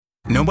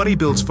Nobody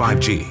builds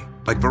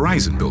 5G like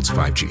Verizon builds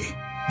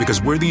 5G, because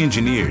we're the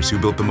engineers who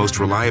built the most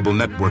reliable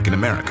network in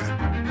America.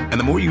 And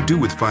the more you do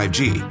with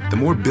 5G, the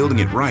more building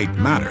it right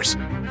matters.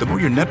 The more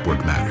your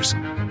network matters.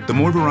 The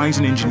more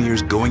Verizon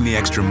engineers going the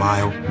extra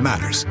mile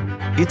matters.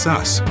 It's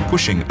us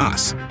pushing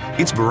us.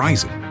 It's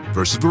Verizon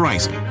versus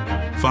Verizon.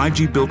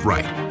 5G built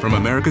right from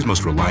America's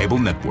most reliable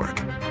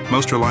network.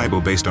 Most reliable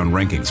based on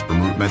rankings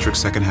from RootMetrics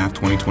second half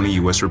 2020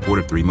 U.S. report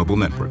of 3 mobile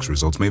networks.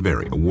 Results may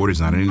vary. Award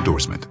is not an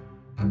endorsement.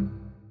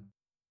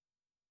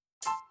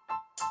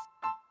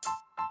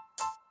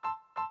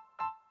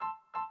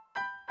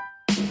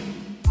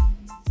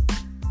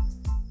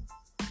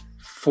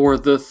 For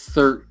the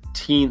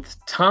 13th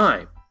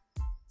time.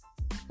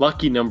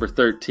 Lucky number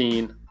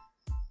 13.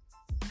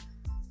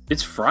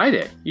 It's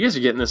Friday. You guys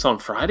are getting this on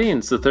Friday and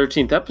it's the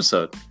 13th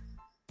episode.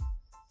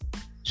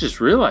 Just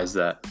realized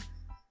that.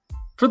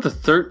 For the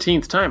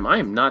 13th time, I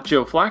am not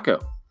Joe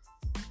Flacco.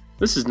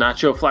 This is Not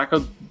Joe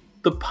Flacco,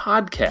 the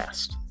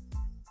podcast.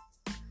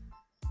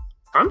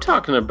 I'm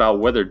talking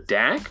about whether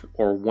Dak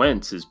or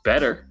Wentz is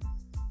better.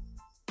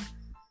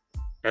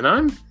 And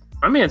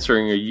I'm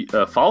answering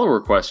a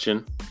follower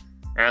question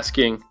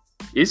asking,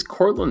 is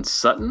Courtland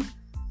Sutton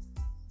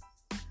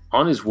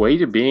on his way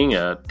to being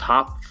a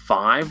top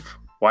 5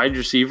 wide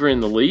receiver in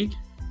the league?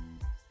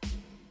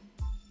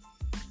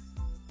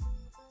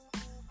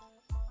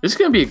 This is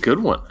going to be a good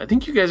one. I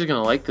think you guys are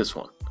going to like this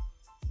one.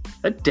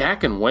 That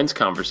Dak and Wentz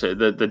conversation,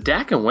 the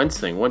Dak and Wentz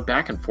thing went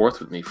back and forth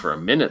with me for a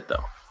minute,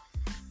 though.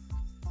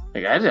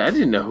 Like I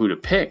didn't know who to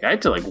pick. I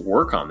had to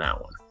work on that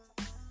one.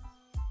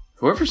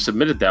 Whoever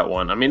submitted that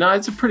one,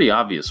 it's a pretty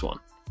obvious one.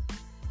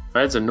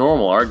 Right? It's a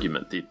normal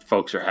argument that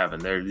folks are having.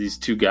 These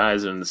two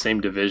guys are in the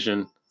same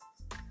division.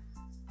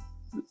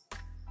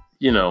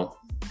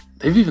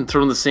 They've even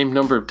thrown the same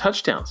number of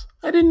touchdowns.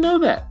 I didn't know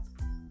that.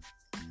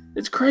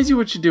 It's crazy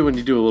what you do when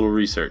you do a little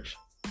research.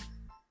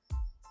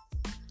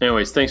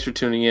 Anyways, thanks for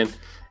tuning in.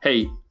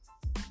 Hey,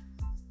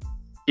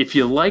 if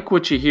you like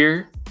what you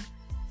hear,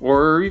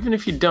 or even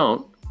if you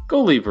don't,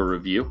 go leave a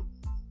review.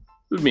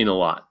 It would mean a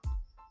lot.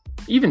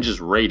 Even just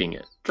rating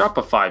it. Drop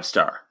a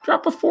 5-star.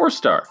 Drop a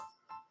 4-star.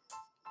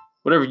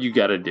 Whatever you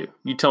got to do.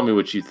 You tell me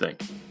what you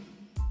think.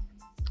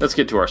 Let's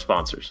get to our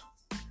sponsors.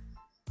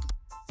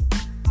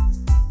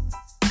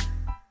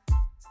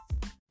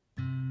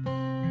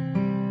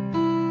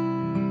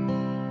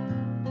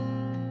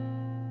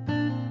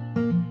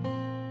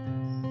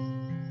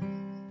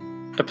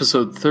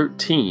 Episode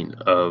 13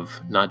 of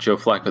Not Joe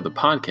Flacco, the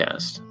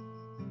podcast,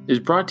 is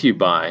brought to you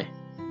by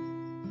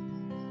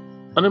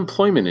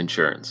unemployment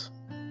insurance.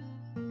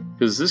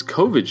 Because this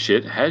COVID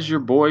shit has your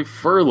boy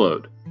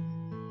furloughed.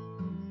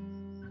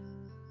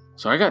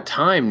 So I got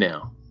time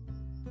now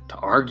to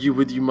argue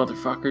with you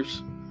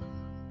motherfuckers.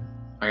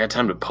 I got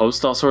time to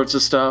post all sorts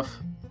of stuff.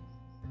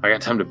 I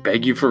got time to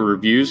beg you for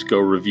reviews. Go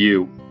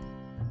review.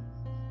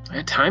 I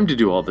got time to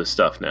do all this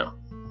stuff now.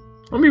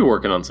 I'll be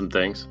working on some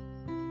things.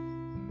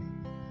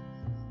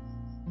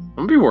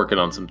 I'm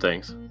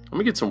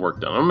gonna get some work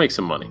done. I'm gonna make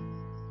some money.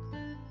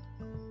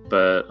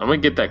 But I'm gonna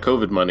get that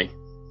COVID money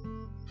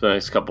for the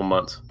next couple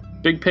months.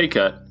 Big pay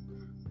cut.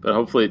 But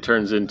hopefully it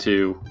turns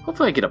into...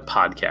 Hopefully I get a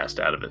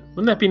podcast out of it.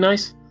 Wouldn't that be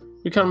nice?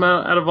 We come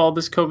out of all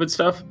this COVID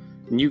stuff,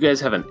 and you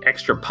guys have an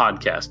extra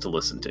podcast to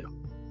listen to.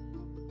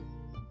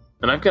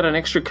 And I've got an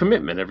extra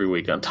commitment every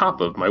week on top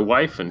of my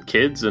wife and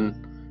kids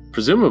and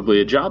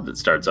presumably a job that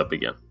starts up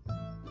again.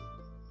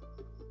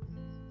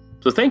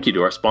 So thank you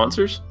to our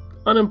sponsors,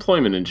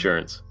 Unemployment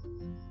Insurance.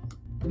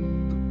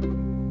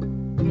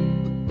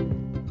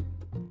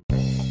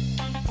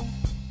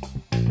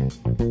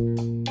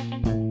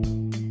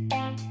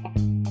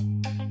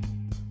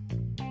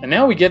 And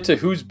now we get to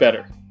Who's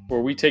Better, where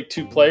we take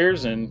two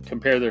players and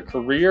compare their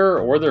career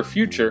or their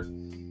future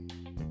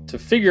to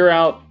figure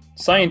out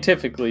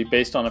scientifically,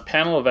 based on a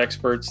panel of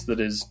experts that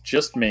is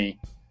just me,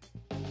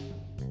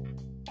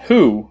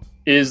 who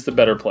is the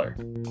better player.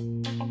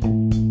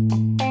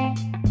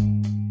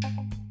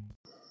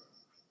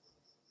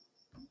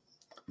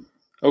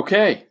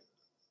 Okay,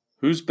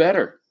 who's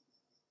better?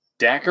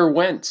 Dak or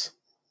Wentz?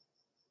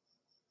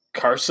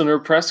 Carson or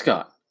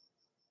Prescott?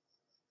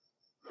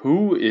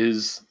 Who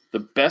is the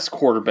best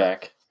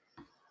quarterback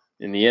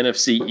in the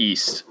NFC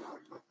East?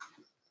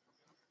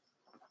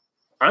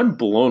 I'm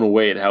blown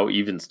away at how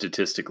even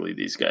statistically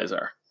these guys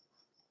are.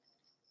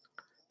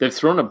 They've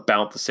thrown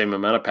about the same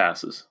amount of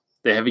passes.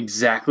 They have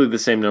exactly the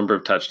same number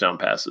of touchdown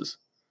passes.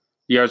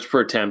 Yards per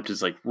attempt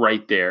is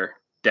right there.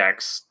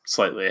 Dak's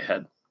slightly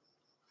ahead.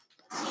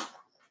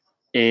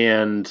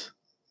 And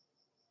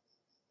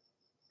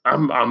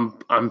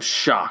I'm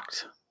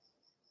shocked.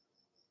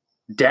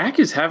 Dak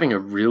is having a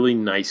really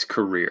nice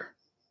career.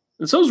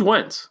 And so is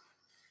Wentz.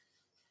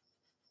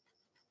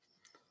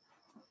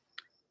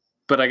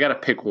 But I got to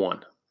pick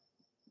one.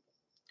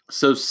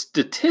 So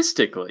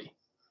statistically,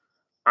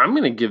 I'm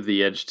going to give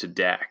the edge to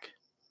Dak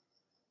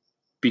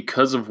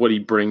because of what he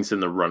brings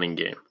in the running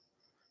game.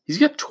 He's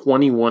got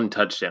 21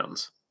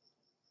 touchdowns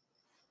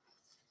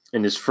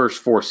in his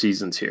first 4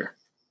 seasons here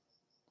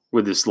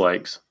with his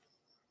legs.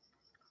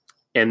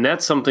 And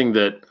that's something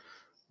that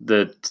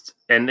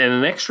and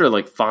an extra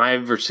like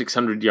 500 or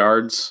 600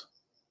 yards,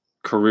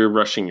 career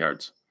rushing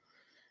yards.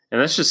 And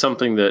that's just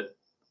something that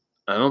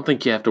I don't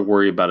think you have to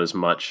worry about as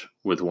much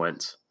with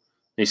Wentz.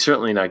 He's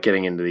certainly not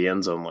getting into the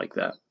end zone like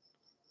that.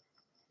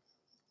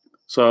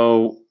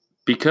 So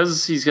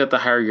because he's got the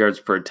higher yards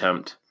per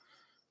attempt,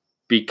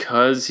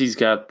 because he's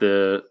got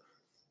the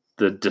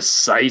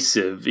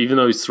decisive, even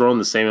though he's thrown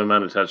the same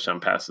amount of touchdown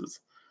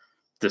passes,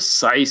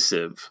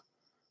 decisive,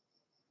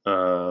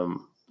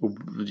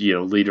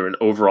 leader in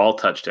overall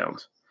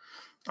touchdowns.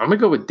 I'm gonna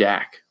go with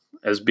Dak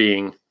as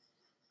being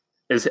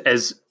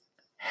as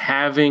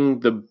having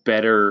the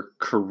better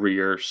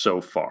career so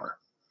far,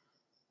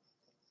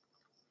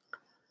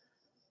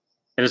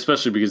 and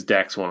especially because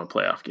Dak's won a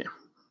playoff game.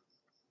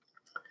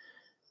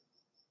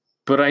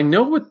 But I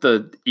know what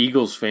the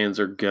Eagles fans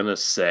are gonna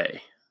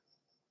say,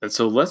 and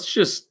so let's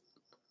just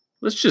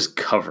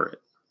cover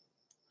it.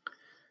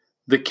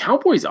 The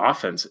Cowboys'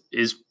 offense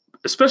is,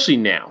 especially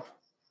now,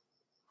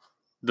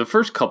 the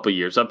first couple of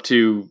years up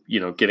to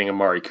getting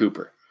Amari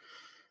Cooper,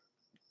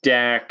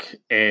 Dak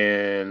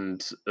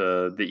and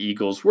the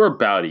Eagles were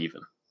about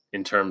even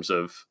in terms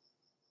of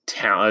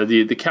talent.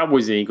 The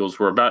Cowboys and Eagles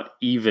were about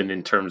even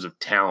in terms of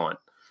talent.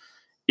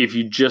 If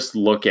you just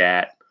look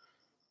at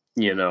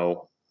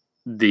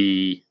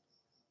the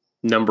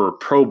number of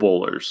Pro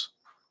Bowlers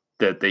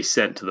that they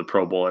sent to the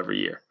Pro Bowl every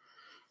year.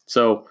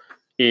 So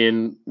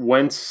every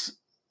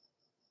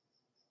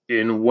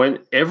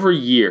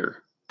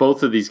year,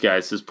 both of these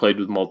guys has played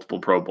with multiple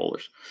Pro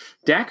Bowlers.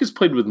 Dak has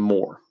played with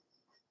more.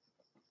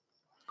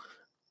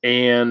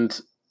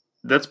 And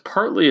that's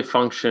partly a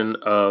function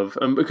of,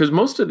 because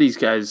most of these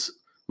guys,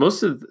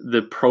 most of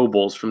the Pro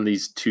Bowls from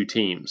these two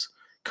teams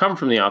come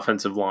from the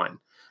offensive line.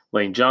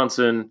 Lane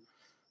Johnson,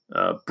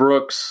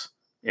 Brooks,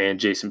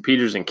 and Jason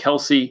Peters and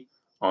Kelsey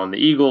on the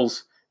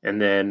Eagles,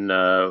 and then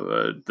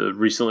the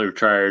recently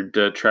retired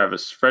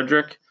Travis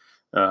Frederick,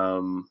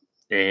 and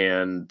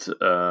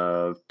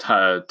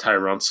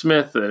Tyron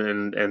Smith,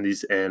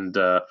 and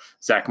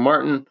Zach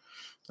Martin.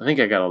 I think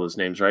I got all those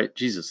names right.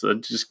 Jesus, I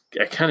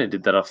kind of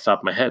did that off the top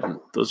of my head, and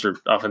those are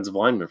offensive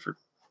linemen for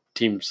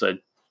teams I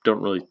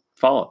don't really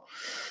follow.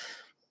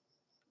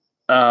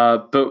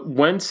 But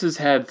Wentz has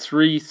had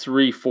 3,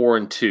 3, 4,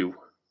 and 2.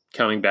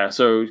 Counting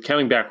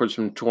backwards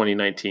from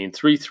 2019,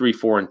 3, 3,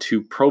 4, and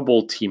 2 Pro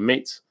Bowl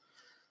teammates.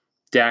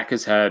 Dak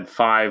has had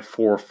 5,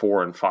 4,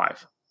 4, and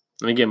 5.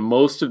 And again,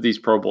 most of these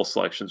Pro Bowl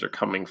selections are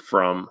coming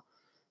from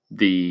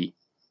the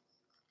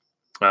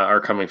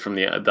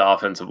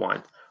offensive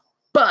line.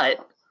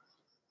 But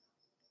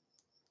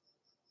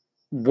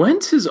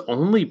Wentz has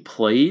only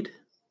played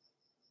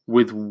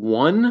with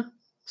one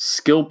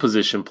skill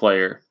position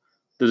player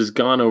that has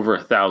gone over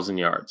 1,000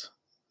 yards.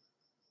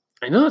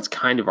 I know that's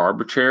kind of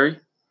arbitrary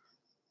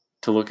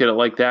to look at it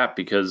like that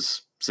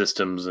because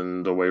systems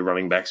and the way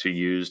running backs are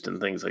used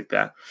and things like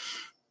that.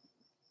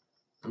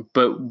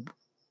 But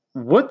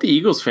what the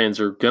Eagles fans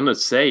are going to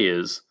say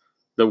is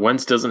that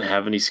Wentz doesn't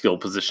have any skill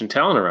position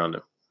talent around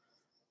him.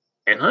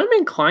 And I'm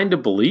inclined to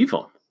believe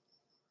them.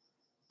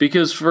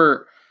 Because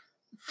for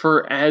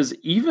as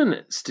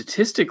even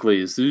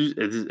statistically as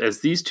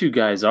these two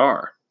guys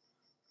are,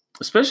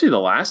 especially the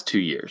last 2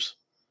 years,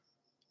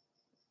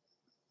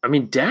 I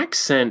mean, Dak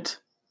sent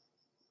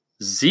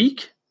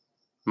Zeke,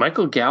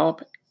 Michael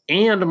Gallup,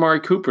 and Amari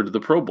Cooper to the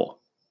Pro Bowl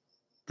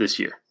this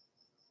year.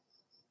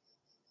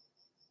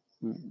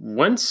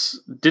 Wentz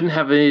didn't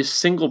have a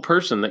single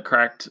person that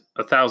cracked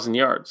 1,000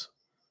 yards.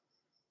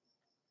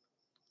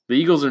 The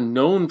Eagles are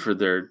known for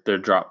their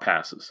drop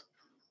passes.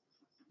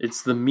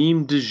 It's the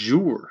meme du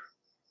jour,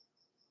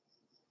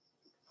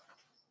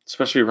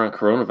 especially around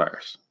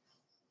coronavirus.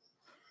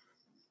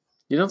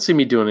 You don't see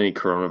me doing any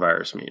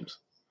coronavirus memes.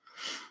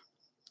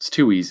 It's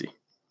too easy.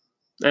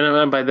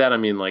 And by that I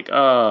mean like,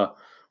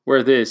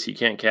 wear this, you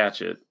can't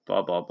catch it,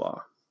 blah, blah,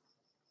 blah.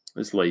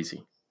 It's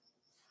lazy.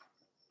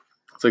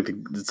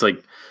 It's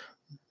like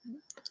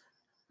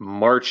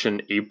March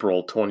and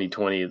April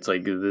 2020. It's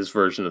like this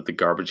version of the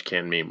garbage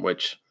can meme,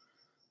 which,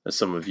 as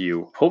some of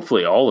you,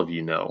 hopefully all of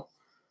you know,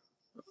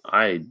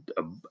 I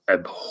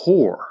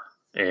abhor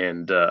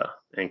and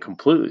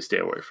completely stay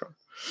away from.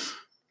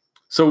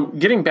 So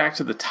getting back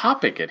to the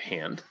topic at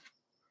hand,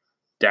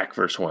 Dak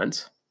versus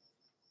Wentz.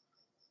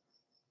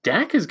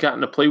 Dak has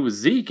gotten to play with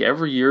Zeke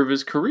every year of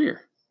his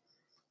career.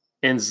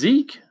 And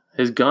Zeke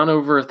has gone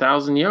over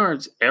 1,000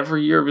 yards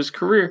every year of his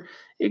career,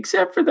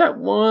 except for that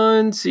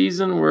one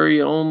season where he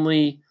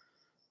only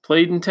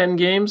played in 10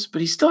 games,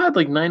 but he still had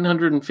like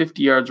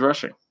 950 yards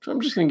rushing. So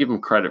I'm just going to give him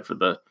credit for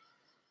the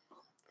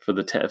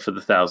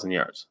 1,000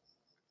 yards.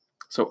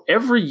 So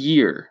every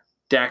year,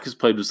 Dak has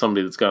played with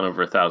somebody that's gone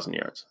over 1,000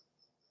 yards.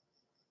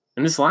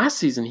 And this last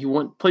season, he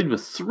played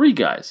with 3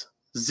 guys.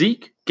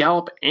 Zeke,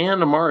 Gallup,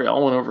 and Amari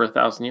all went over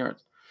 1,000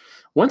 yards.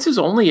 Wentz has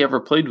only ever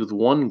played with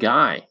one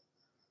guy.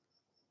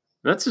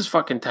 That's his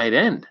fucking tight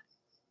end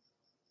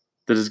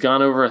that has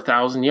gone over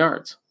 1,000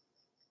 yards.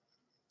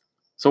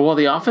 So while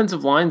the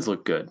offensive lines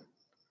look good,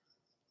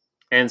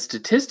 and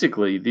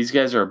statistically these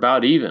guys are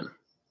about even,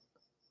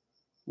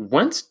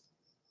 Wentz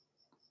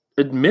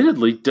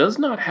admittedly does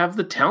not have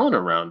the talent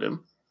around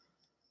him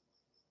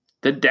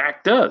that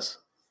Dak does.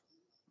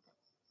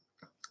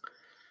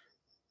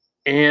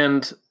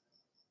 And,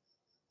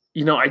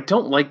 I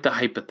don't like the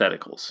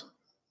hypotheticals.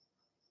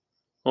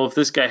 Well, if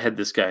this guy had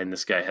this guy and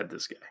this guy had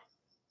this guy.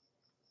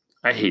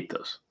 I hate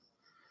those.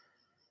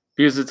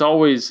 Because it's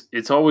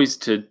always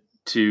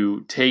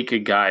to take a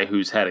guy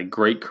who's had a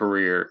great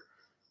career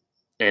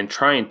and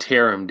try and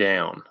tear him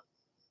down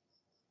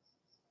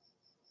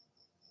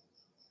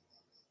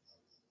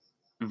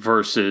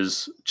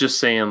versus just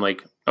saying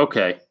like,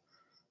 okay,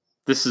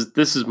 this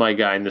is my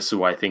guy and this is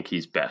why I think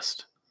he's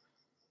best.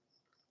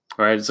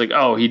 All right? It's like,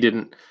 oh, he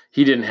didn't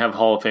have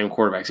Hall of Fame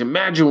quarterbacks.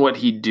 Imagine what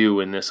he'd do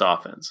in this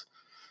offense.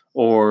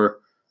 Or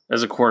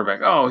as a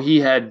quarterback, oh, he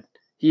had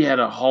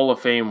a Hall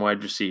of Fame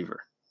wide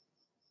receiver.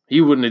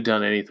 He wouldn't have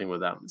done anything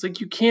without him. It's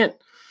like you can't.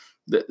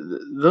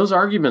 Those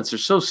arguments are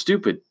so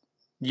stupid.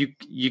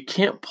 You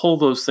can't pull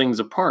those things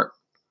apart.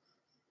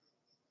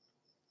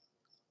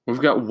 We've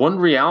got one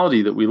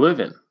reality that we live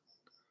in,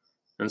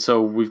 and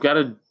so we got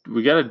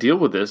to deal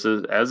with this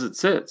as it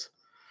sits.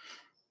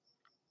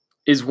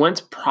 Is Wentz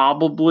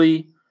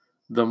probably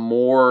the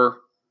more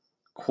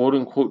quote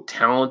unquote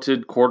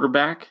talented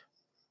quarterback?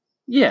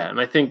 Yeah, and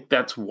I think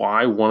that's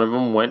why one of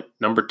them went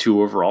number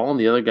 2 overall, and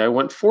the other guy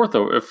went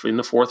in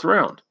the fourth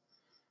round.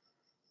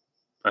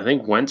 I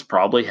think Wentz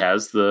probably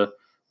has the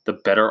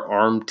better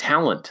arm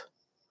talent,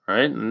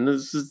 right? And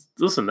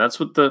that's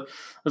what the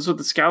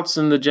scouts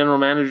and the general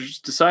managers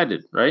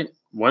decided, right?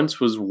 Wentz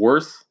was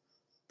worth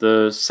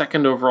the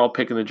 2nd overall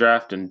pick in the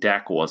draft, and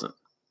Dak wasn't.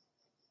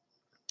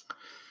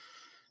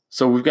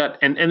 So we've got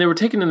and they were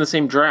taken in the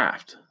same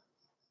draft,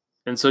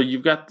 and so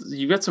you've got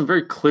some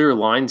very clear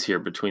lines here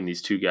between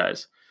these two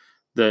guys.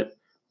 That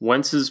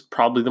Wentz is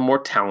probably the more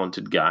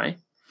talented guy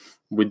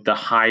with the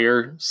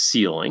higher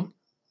ceiling.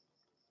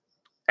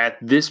 At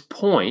this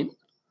point,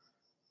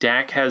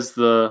 Dak has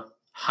the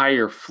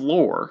higher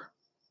floor.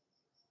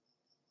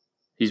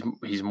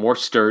 He's more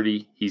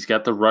sturdy. He's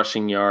got the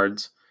rushing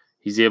yards.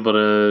 He's able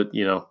to,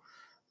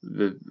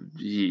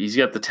 he's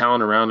got the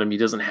talent around him. He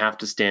doesn't have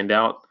to stand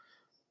out.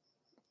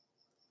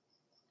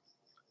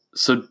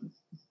 So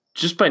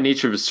just by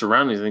nature of his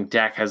surroundings, I think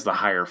Dak has the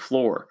higher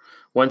floor.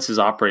 Wentz is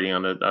operating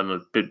on a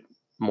bit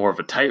more of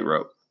a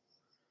tightrope.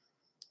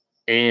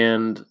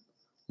 And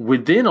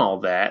within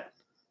all that,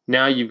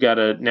 now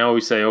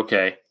we say,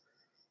 okay,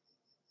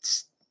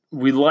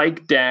 we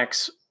like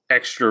Dak's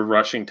extra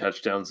rushing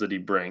touchdowns that he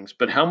brings,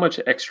 but how much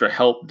extra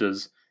help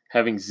does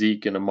having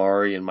Zeke and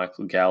Amari and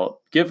Michael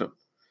Gallup give him?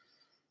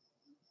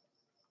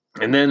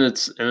 And then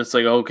it's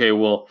like, okay,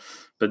 well,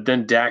 but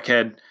then Dak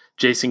had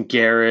Jason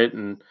Garrett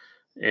and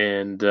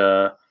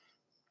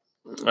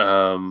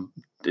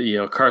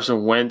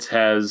Carson Wentz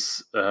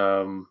has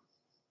God,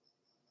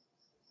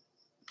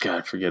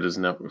 I forget his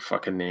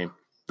fucking name.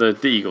 The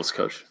Eagles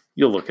coach.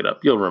 You'll look it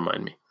up. You'll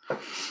remind me.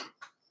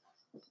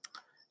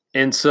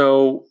 And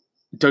so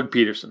Doug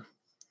Peterson.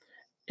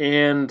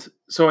 And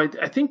so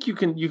I think you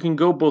can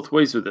go both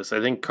ways with this.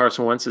 I think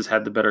Carson Wentz has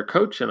had the better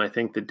coach, and I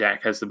think that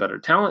Dak has the better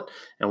talent.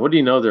 And what do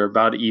you know? They're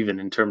about even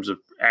in terms of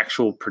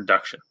actual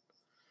production.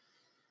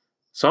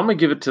 So I'm going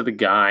to give it to the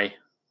guy.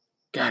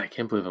 God, I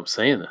can't believe I'm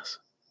saying this.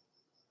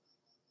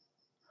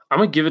 I'm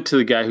going to give it to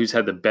the guy who's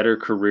had the better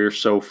career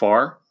so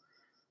far,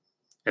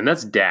 and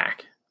that's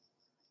Dak.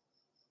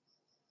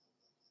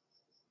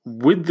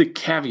 With the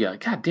caveat,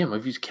 God damn,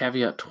 I've used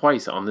caveat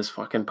twice on this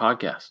fucking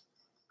podcast.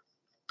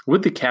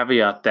 With the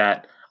caveat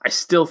that I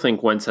still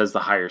think Wentz has the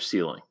higher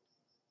ceiling.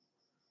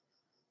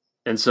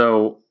 And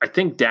so I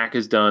think Dak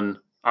has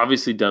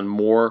obviously done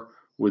more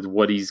with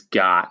what he's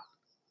got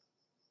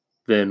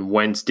than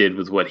Wentz did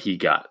with what he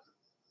got.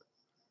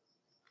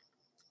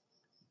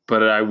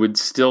 But I would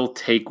still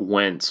take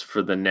Wentz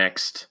for the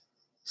next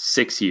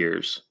 6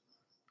 years.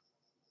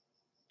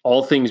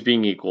 All things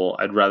being equal,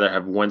 I'd rather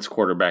have Wentz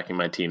quarterbacking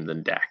my team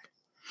than Dak.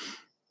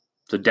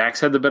 So Dak's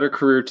had the better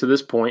career to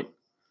this point.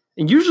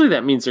 And usually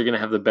that means they're going to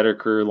have the better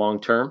career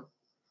long term.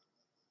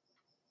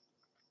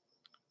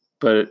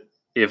 But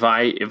if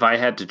I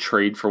had to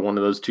trade for one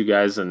of those two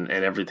guys and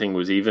everything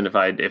was even, if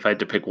I had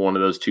to pick one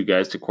of those two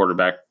guys to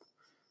quarterback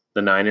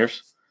the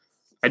Niners,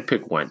 I'd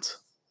pick Wentz.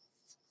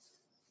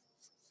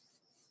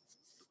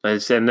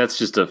 And that's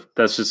just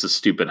a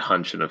stupid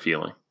hunch and a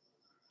feeling.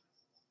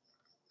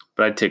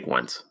 But I'd take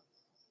Wentz.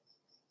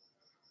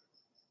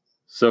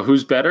 So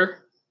who's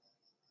better?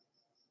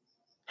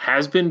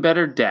 Has been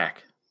better,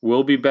 Dak.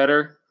 Will be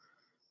better.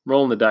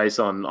 Rolling the dice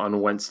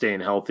on Wentz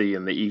staying healthy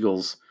and the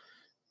Eagles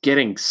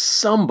getting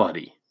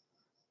somebody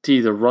to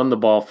either run the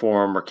ball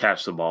for him or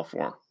catch the ball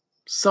for him.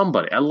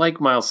 Somebody. I like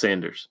Miles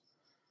Sanders.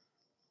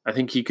 I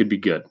think he could be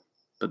good.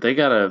 But they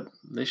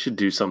should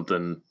do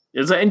something.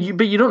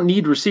 But you don't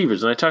need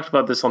receivers. And I talked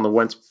about this on the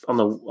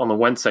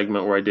Wentz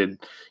segment where I did,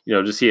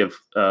 does he have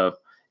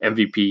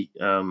MVP?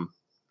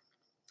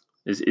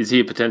 Is he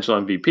a potential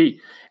MVP?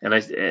 And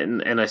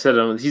I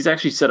said he's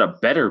actually set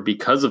up better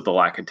because of the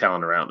lack of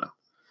talent around him.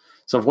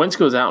 So if Wentz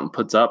goes out and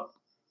puts up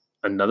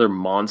another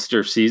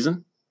monster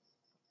season,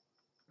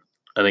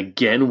 and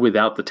again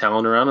without the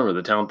talent around him or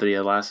the talent that he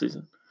had last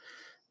season,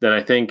 then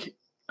I think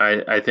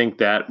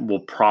that will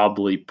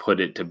probably put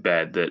it to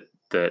bed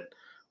that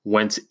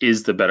Wentz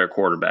is the better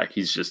quarterback.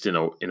 He's just in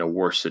a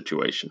worse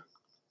situation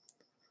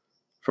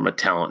from a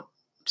talent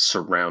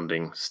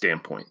surrounding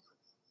standpoint.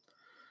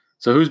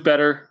 So who's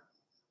better?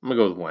 I'm going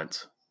to go with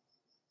Wentz.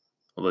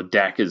 Although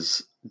Dak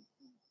has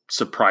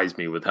surprised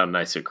me with how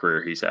nice a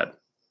career he's had.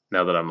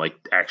 Now that I'm like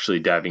actually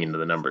diving into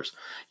the numbers.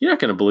 You're not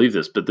going to believe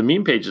this, but the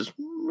meme pages,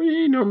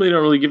 we normally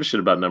don't really give a shit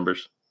about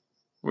numbers.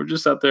 We're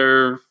just out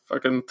there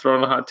fucking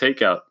throwing a hot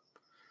take out.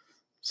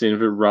 Seeing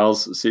if it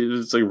riles, see,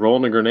 it's like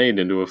rolling a grenade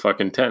into a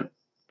fucking tent.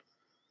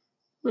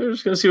 We're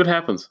just going to see what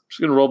happens. Just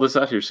going to roll this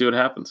out here, see what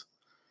happens.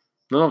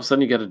 Then all of a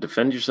sudden you got to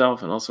defend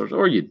yourself and all sorts,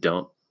 or you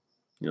don't.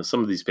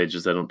 Some of these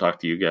pages, I don't talk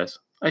to you guys.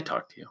 I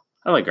talk to you.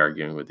 I like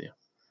arguing with you.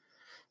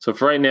 So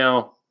for right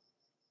now,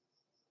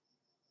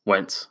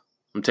 Wentz.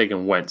 I'm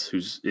taking Wentz, who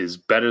is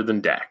better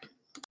than Dak.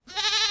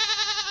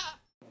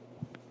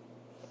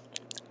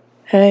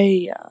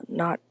 Hey,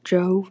 not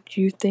Joe.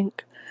 Do you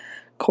think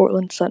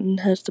Courtland Sutton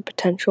has the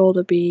potential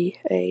to be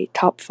a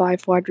top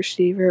 5 wide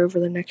receiver over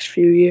the next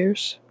few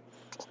years?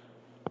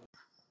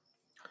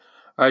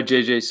 All right,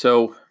 JJ.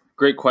 So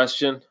great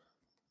question.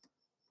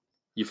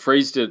 You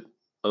phrased it.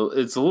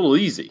 It's a little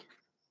easy.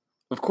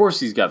 Of course,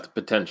 he's got the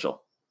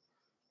potential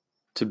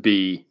to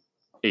be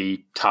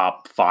a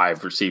top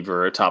 5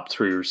 receiver or a top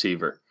 3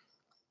 receiver.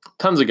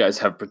 Tons of guys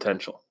have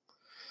potential.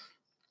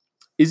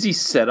 Is he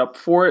set up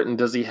for it, and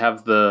does he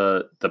have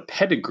the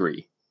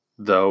pedigree?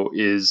 Though,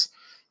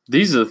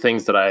 these are the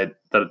things that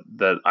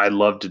I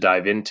love to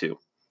dive into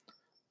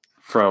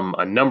from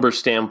a number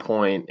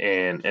standpoint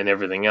and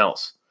everything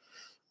else.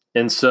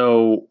 And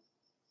so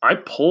I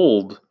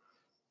pulled.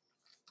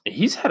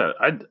 He's had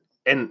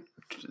and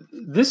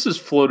this is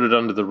floated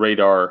under the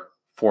radar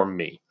for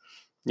me.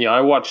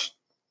 I watch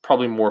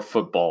probably more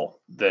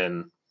football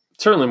than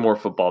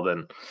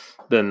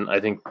I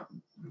think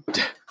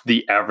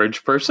the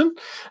average person,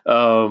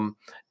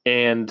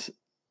 and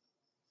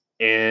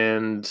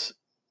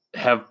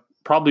have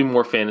probably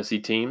more fantasy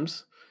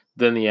teams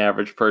than the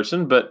average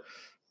person. But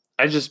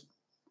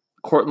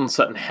Courtland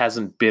Sutton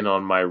hasn't been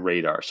on my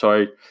radar.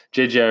 So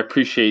JJ, I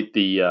appreciate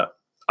the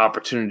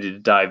opportunity to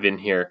dive in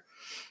here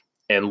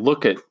and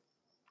look at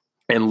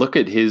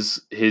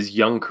his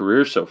young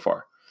career so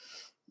far.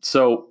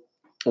 So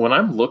when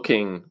I'm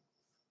looking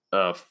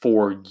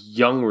for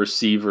young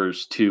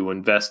receivers to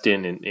invest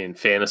in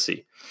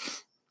fantasy,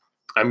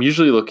 I'm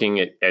usually looking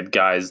at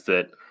guys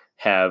that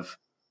have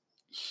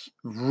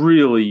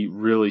really,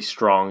 really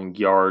strong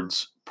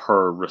yards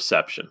per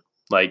reception,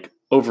 like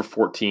over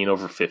 14,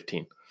 over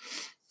 15.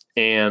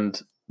 And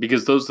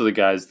because those are the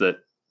guys that,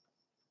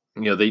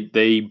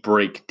 they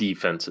break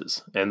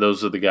defenses, and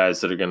those are the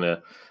guys that are going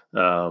to,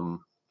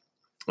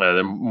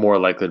 they're more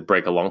likely to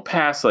break a long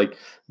pass, like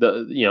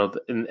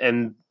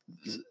and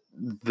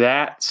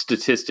that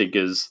statistic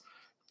is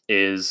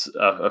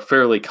a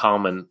fairly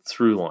common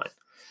through line.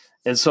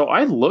 And so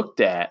I looked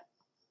at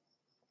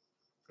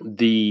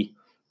the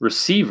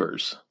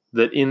receivers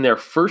that in their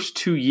first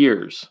 2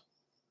 years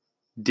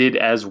did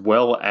as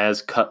well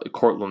as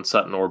Courtland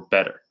Sutton or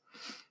better.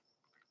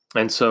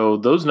 And so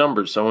those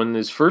numbers, so in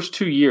his first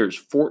 2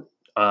 years,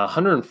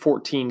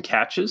 114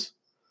 catches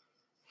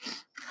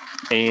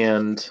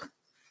and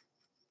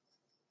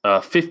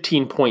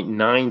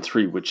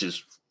 15.93, which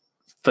is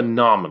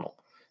phenomenal.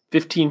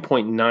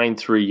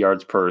 15.93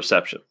 yards per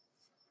reception.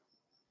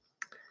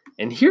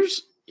 And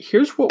here's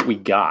what we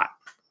got.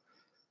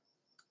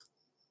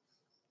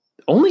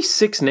 Only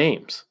 6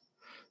 names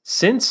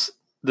since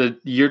the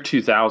year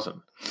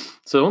 2000.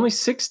 So only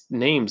 6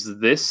 names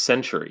this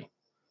century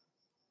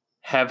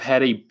have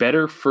had a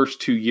better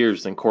first 2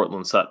 years than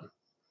Courtland Sutton.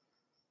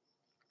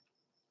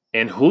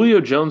 And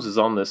Julio Jones is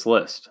on this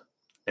list.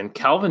 And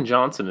Calvin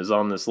Johnson is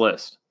on this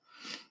list.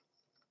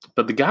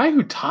 But the guy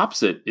who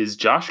tops it is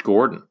Josh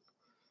Gordon,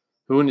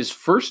 who in his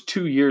first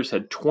 2 years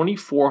had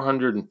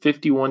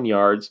 2,451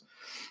 yards,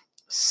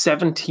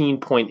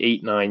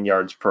 17.89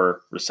 yards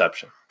per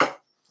reception.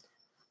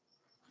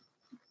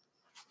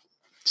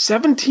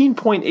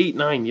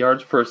 17.89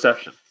 yards per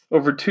reception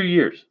over 2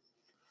 years.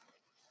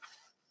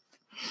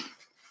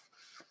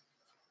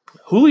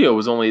 Julio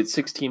was only at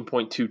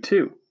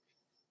 16.22.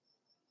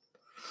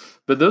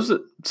 But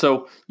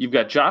so you've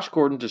got Josh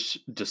Gordon,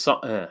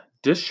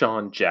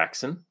 Deshaun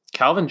Jackson,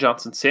 Calvin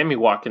Johnson, Sammy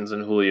Watkins,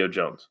 and Julio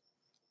Jones.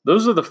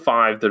 Those are the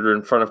 5 that are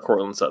in front of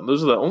Courtland Sutton.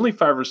 Those are the only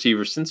 5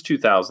 receivers since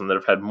 2000 that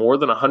have had more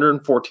than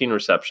 114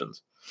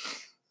 receptions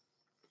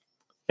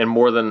and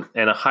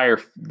a higher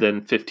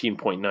than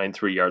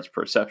 15.93 yards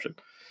per reception.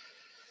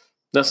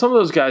 Now, some of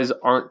those guys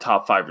aren't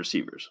top 5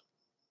 receivers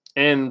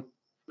and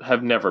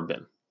have never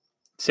been.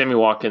 Sammy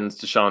Watkins,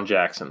 Deshaun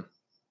Jackson.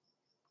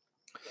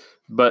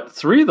 But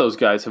 3 of those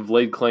guys have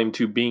laid claim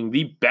to being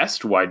the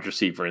best wide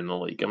receiver in the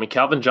league. I mean,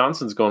 Calvin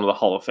Johnson's going to the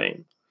Hall of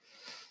Fame.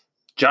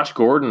 Josh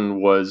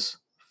Gordon was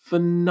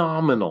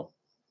phenomenal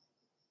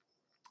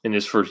in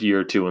his first year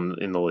or 2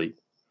 in the league.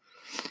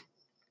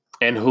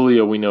 And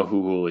Julio, we know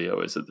who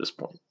Julio is at this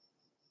point.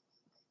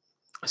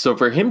 So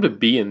for him to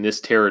be in this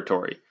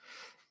territory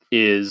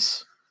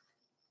is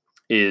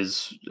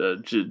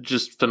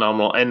just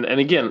phenomenal. And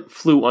again,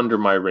 flew under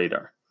my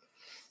radar.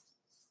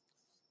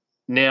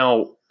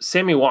 Now,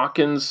 Sammy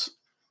Watkins,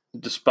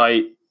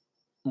 despite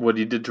what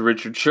he did to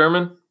Richard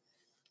Sherman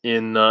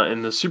in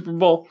the Super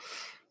Bowl,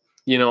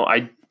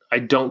 I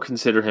don't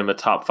consider him a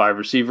top 5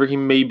 receiver. He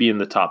may be in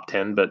the top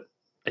 10, but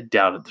I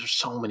doubt it. There's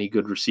so many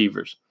good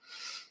receivers.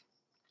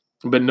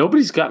 But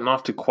nobody's gotten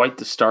off to quite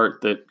the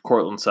start that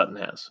Courtland Sutton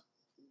has.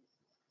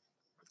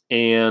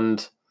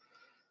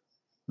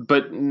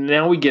 But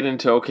now we get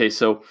into, okay,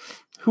 so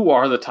who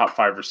are the top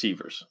 5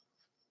 receivers?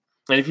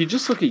 And if you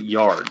just look at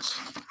yards,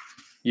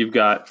 you've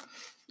got,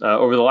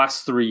 over the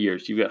last 3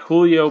 years, you've got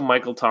Julio,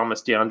 Michael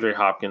Thomas, DeAndre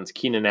Hopkins,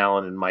 Keenan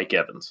Allen, and Mike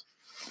Evans.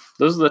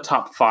 Those are the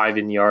top 5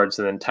 in yards,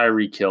 and then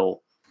Tyreek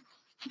Hill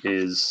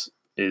is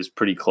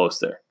pretty close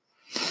there.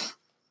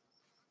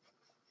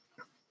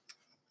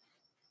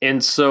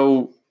 And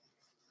so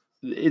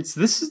this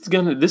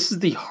is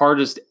the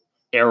hardest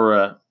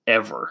era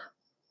ever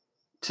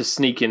to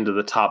sneak into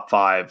the top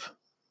 5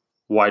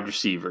 wide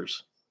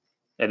receivers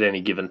at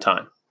any given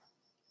time.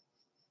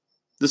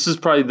 This is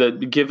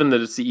probably given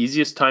that it's the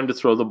easiest time to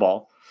throw the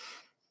ball.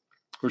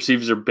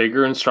 Receivers are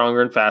bigger and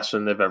stronger and faster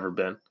than they've ever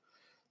been.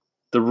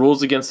 The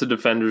rules against the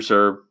defenders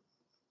are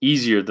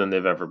easier than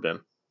they've ever been,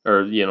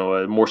 or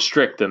more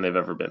strict than they've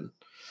ever been.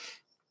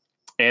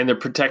 And they're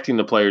protecting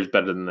the players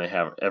better than they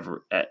have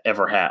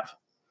ever have.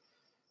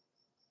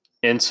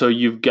 And so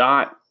you've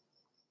got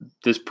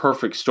this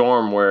perfect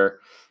storm where,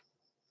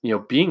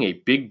 being a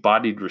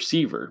big-bodied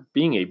receiver,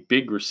 being a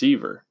big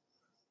receiver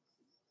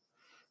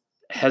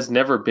has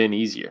never been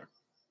easier.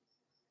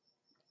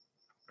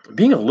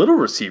 Being a little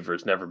receiver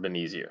has never been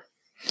easier.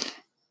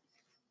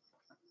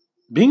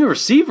 Being a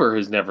receiver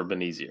has never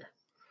been easier.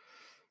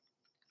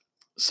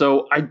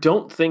 So I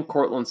don't think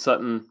Courtland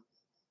Sutton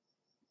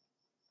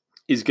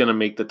is going to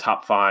make the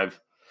top 5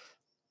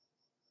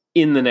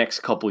 in the next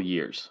couple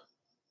years.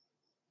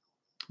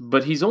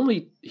 But he's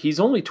only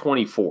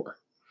 24.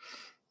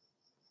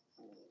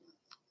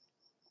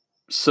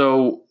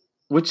 So,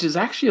 which is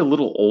actually a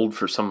little old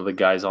for some of the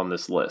guys on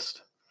this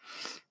list.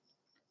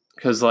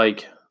 Because,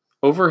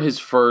 over his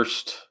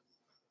first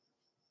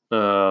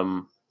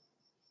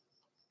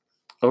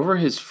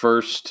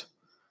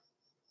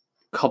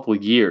couple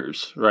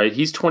years, right?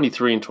 He's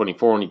 23 and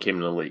 24 when he came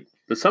in the league.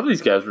 But some of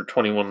these guys were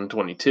 21 and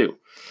 22.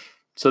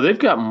 So they've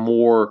got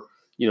more,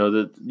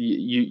 that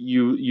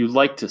you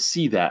like to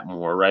see that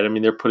more, right? I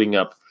mean, they're putting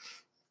up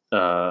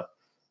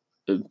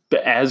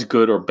as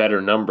good or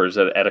better numbers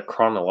at a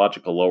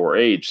chronological lower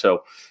age.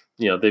 So,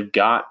 they've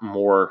got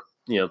more,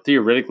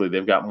 theoretically,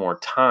 they've got more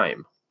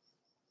time.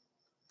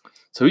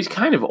 So he's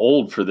kind of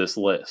old for this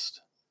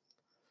list.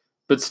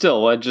 But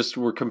still,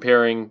 we're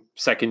comparing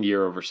second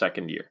year over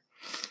second year.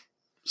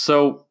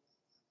 So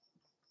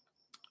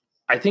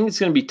I think it's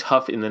going to be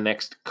tough in the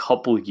next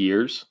couple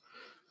years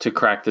to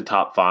crack the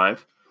top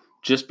 5,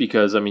 just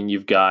because,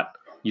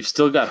 you've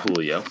still got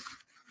Julio.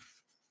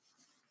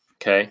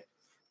 Okay.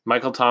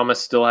 Michael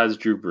Thomas still has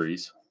Drew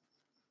Brees.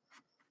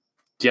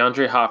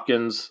 DeAndre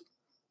Hopkins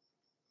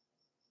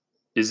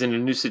is in a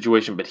new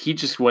situation, but he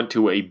just went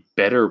to a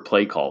better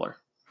play caller.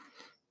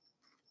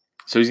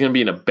 So he's going to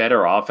be in a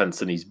better offense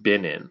than he's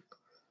been in.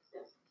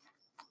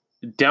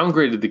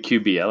 Downgraded the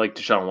QB. I like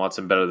Deshaun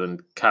Watson better than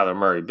Kyler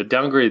Murray, but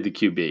downgraded the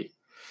QB.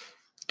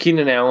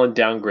 Keenan Allen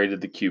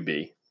downgraded the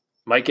QB.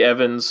 Mike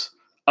Evans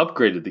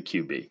upgraded the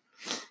QB.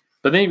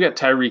 But then you've got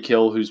Tyreek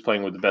Hill, who's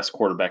playing with the best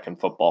quarterback in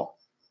football.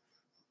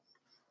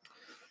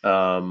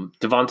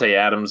 Devontae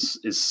Adams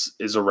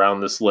is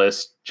around this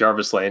list.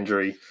 Jarvis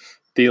Landry,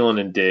 Thielen,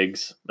 and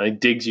Diggs. I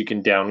think Diggs you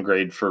can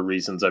downgrade for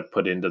reasons I've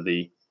put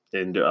into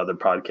other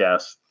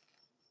podcasts.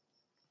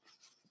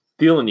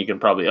 Thielen you can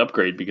probably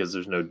upgrade because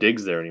there's no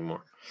Diggs there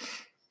anymore.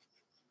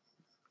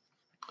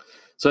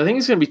 So I think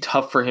it's going to be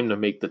tough for him to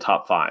make the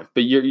top 5.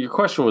 But your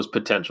question was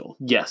potential.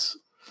 Yes,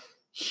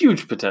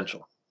 huge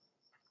potential.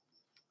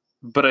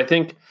 But I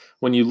think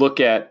when you look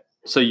at,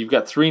 so you've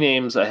got 3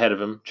 names ahead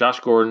of him, Josh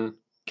Gordon,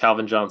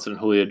 Calvin Johnson, and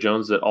Julio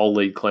Jones, that all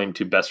laid claim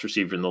to best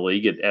receiver in the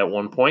league at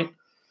one point.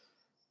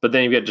 But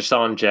then you've got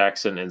Deshaun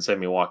Jackson and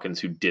Sammy Watkins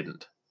who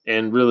didn't.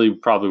 And really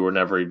probably were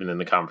never even in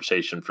the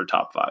conversation for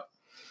top 5.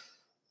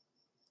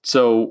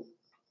 So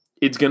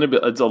it's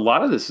a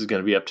lot of this is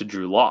going to be up to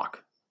Drew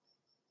Lock.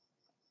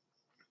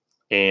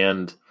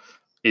 And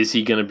is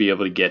he going to be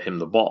able to get him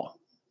the ball?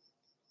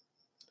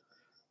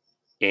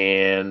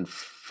 And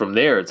from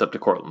there, it's up to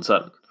Courtland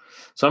Sutton.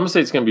 So I'm going to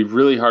say it's going to be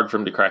really hard for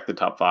him to crack the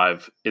top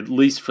 5, at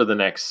least for the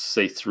next,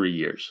 say, 3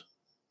 years.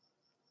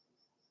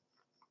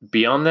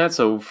 Beyond that,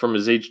 so from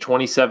his age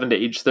 27 to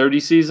age 30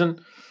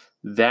 season,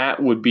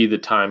 that would be the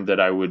time that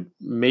I would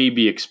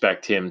maybe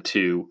expect him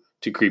to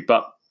creep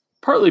up.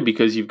 Partly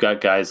because you've got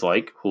guys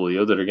like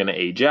Julio that are going to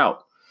age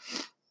out.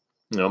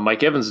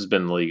 Mike Evans has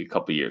been in the league a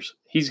couple years.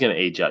 He's going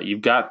to age out.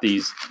 You've got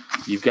these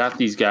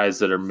guys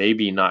that are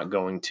maybe not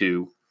going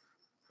to,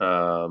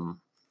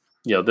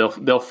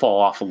 they'll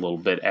fall off a little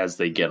bit as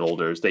they get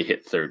older, as they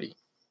hit 30.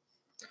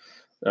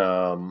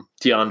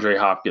 DeAndre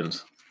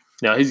Hopkins.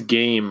 Now, his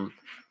game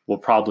will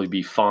probably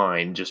be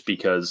fine just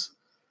because,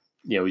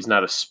 he's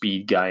not a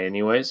speed guy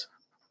anyways.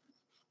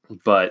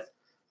 But,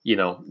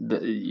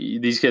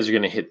 these guys are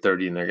going to hit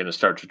 30 and they're going to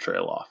start to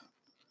trail off.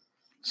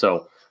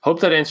 So, hope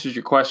that answers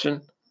your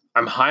question.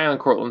 I'm high on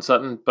Courtland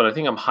Sutton, but I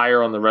think I'm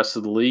higher on the rest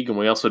of the league, and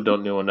we also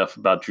don't know enough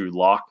about Drew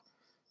Lock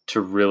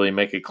to really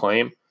make a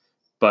claim.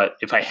 But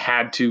if I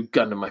had to,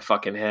 gun to my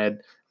fucking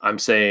head, I'm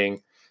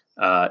saying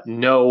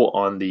no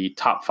on the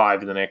top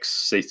 5 in the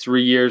next, say,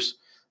 3 years,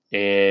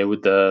 and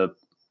with the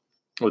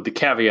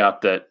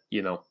caveat that,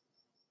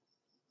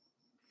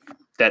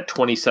 that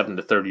 27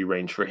 to 30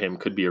 range for him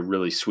could be a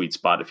really sweet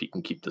spot if he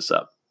can keep this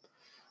up.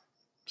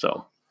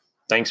 So,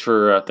 thanks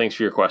for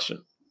your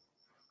question.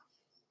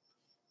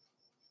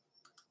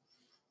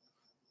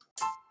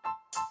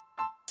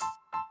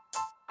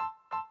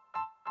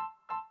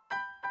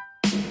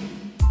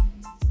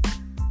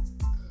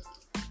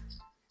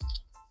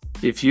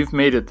 If you've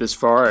made it this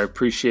far, I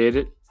appreciate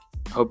it.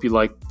 Hope you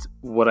liked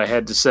what I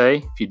had to say.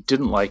 If you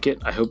didn't like it,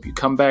 I hope you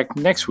come back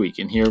next week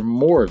and hear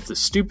more of the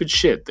stupid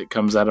shit that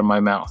comes out of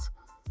my mouth.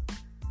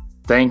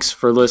 Thanks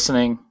for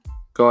listening.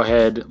 Go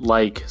ahead,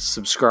 like,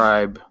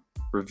 subscribe,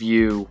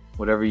 review,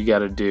 whatever you got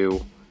to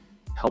do.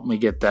 Help me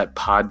get that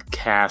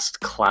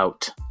podcast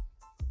clout.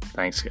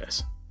 Thanks,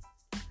 guys.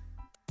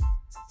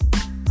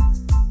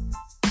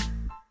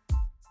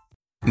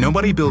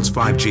 Nobody builds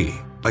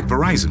 5G like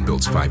Verizon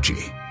builds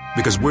 5G.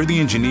 Because we're the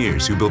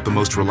engineers who built the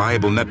most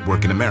reliable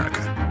network in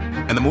America.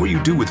 And the more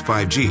you do with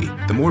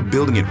 5G, the more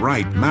building it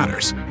right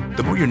matters.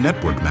 The more your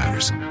network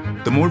matters.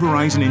 The more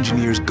Verizon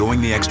engineers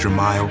going the extra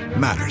mile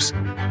matters.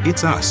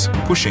 It's us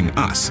pushing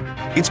us.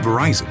 It's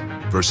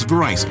Verizon versus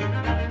Verizon.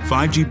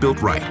 5G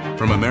built right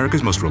from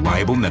America's most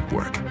reliable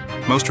network.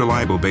 Most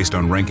reliable based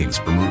on rankings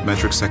from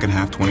RootMetrics second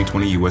half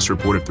 2020 U.S.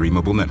 report of 3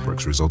 mobile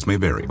networks. Results may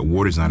vary.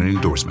 Award is not an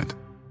endorsement.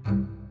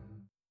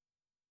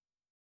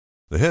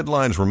 The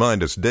headlines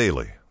remind us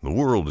daily, the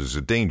world is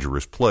a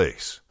dangerous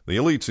place. The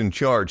elites in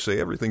charge say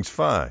everything's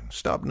fine,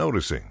 stop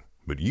noticing.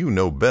 But you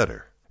know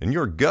better. And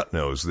your gut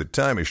knows that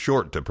time is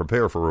short to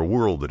prepare for a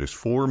world that is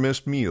 4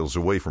 missed meals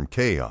away from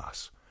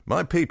chaos.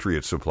 My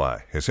Patriot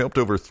Supply has helped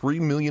over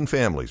 3 million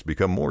families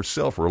become more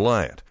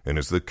self-reliant and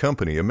is the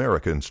company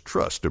Americans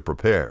trust to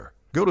prepare.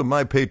 Go to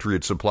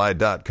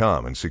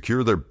MyPatriotSupply.com and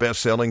secure their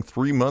best-selling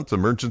 3-month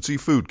emergency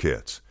food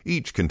kits.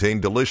 Each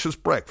contain delicious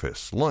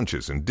breakfasts,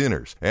 lunches, and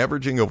dinners,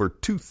 averaging over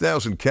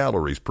 2,000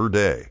 calories per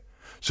day.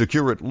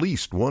 Secure at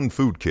least 1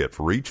 food kit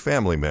for each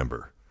family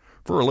member.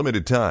 For a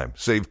limited time,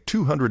 save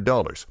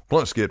 $200,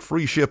 plus get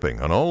free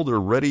shipping on all their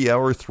Ready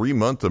Hour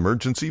 3-month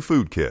emergency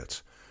food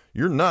kits.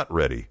 You're not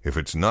ready if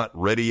it's not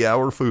Ready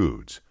Hour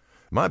Foods.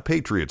 My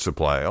Patriot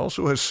Supply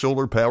also has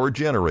solar-powered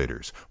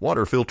generators,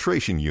 water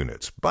filtration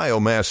units,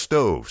 biomass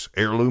stoves,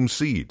 heirloom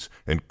seeds,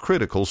 and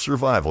critical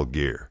survival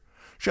gear.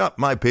 Shop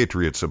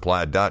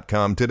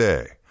MyPatriotSupply.com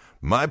today.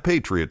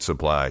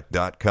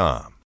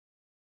 MyPatriotSupply.com.